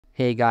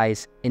Hey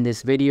guys, in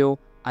this video,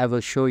 I will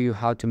show you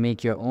how to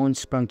make your own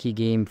Sprunki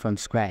game from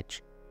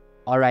scratch.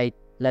 Alright,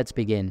 let's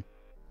begin.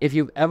 If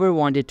you've ever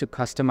wanted to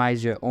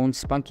customize your own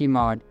Sprunki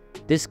mod,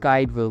 this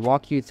guide will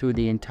walk you through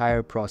the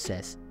entire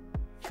process.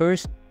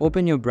 First,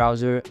 open your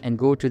browser and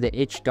go to the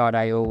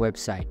itch.io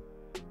website.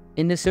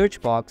 In the search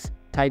box,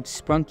 type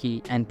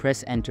Sprunki and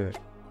press enter.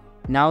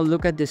 Now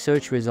look at the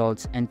search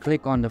results and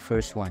click on the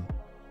first one.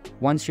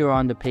 Once you're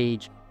on the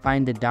page,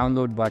 find the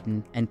download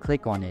button and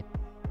click on it.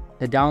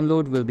 The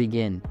download will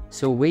begin,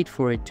 so wait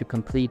for it to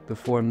complete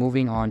before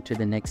moving on to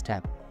the next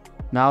step.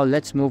 Now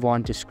let's move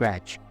on to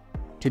Scratch.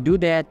 To do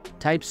that,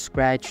 type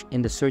Scratch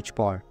in the search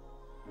bar.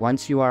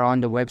 Once you are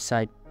on the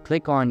website,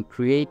 click on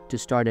Create to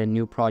start a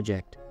new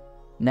project.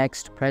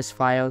 Next, press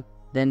File,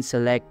 then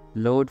select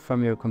Load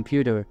from your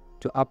computer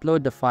to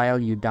upload the file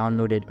you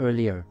downloaded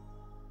earlier.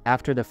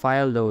 After the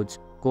file loads,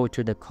 go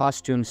to the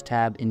Costumes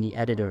tab in the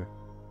editor.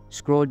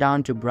 Scroll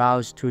down to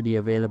browse through the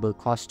available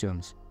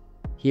costumes.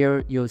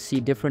 Here, you'll see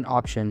different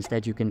options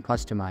that you can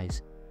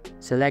customize.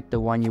 Select the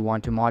one you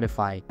want to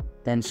modify,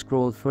 then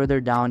scroll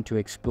further down to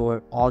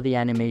explore all the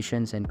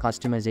animations and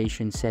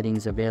customization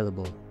settings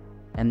available.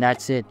 And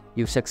that's it,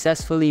 you've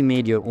successfully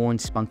made your own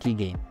Sprunki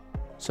game.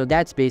 So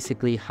that's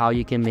basically how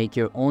you can make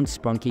your own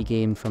Sprunki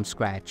game from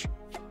scratch.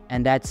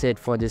 And that's it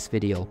for this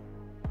video.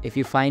 If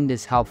you find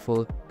this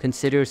helpful,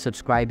 consider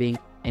subscribing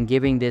and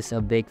giving this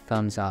a big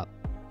thumbs up.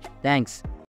 Thanks.